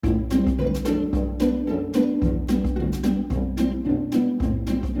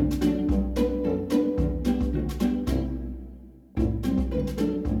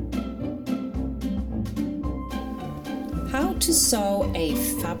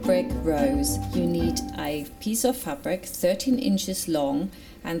fabric rows, you need a piece of fabric 13 inches long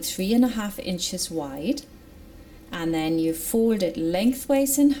and 3.5 inches wide, and then you fold it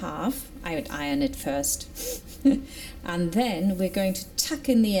lengthways in half. I would iron it first. And then we're going to tuck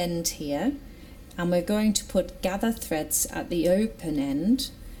in the end here, and we're going to put gather threads at the open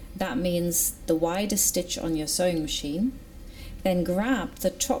end. That means the widest stitch on your sewing machine. Then grab the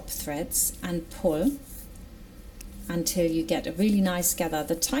top threads and pull until you get a really nice gather.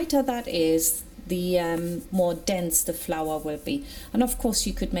 The tighter that is, the more dense the flower will be. And of course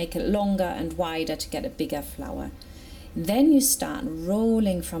you could make it longer and wider to get a bigger flower. Then you start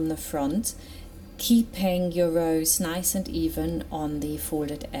rolling from the front, keeping your rows nice and even on the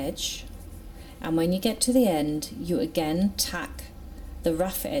folded edge. And when you get to the end, you again tack the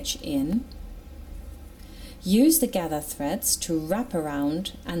rough edge in. Use the gather threads to wrap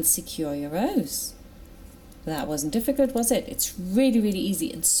around and secure your rows. That wasn't difficult, was it? It's really, really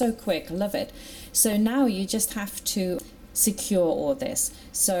easy and so quick. I love it. So now you just have to secure all this.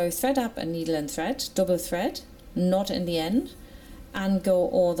 So thread up a needle and thread, double thread, knot in the end, and go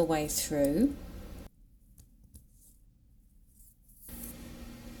all the way through.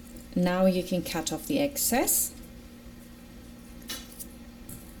 Now you can cut off the excess.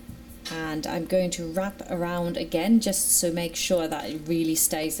 And I'm going to wrap around again just to make sure that it really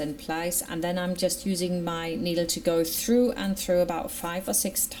stays in place, and then I'm just using my needle to go through and through about 5 or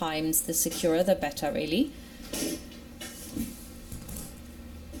 6 times. The securer the better, really.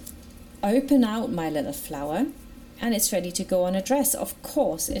 Open out my little flower and it's ready to go on a dress. Of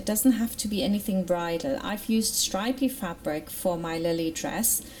course it doesn't have to be anything bridal. I've used stripy fabric for my lily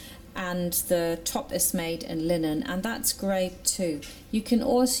dress, and the top is made in linen, and that's great too. You can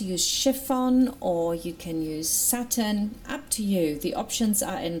also use chiffon or you can use satin, up to you. The options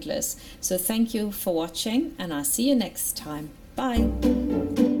are endless. So thank you for watching, and I'll see you next time.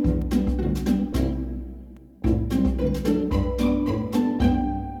 Bye.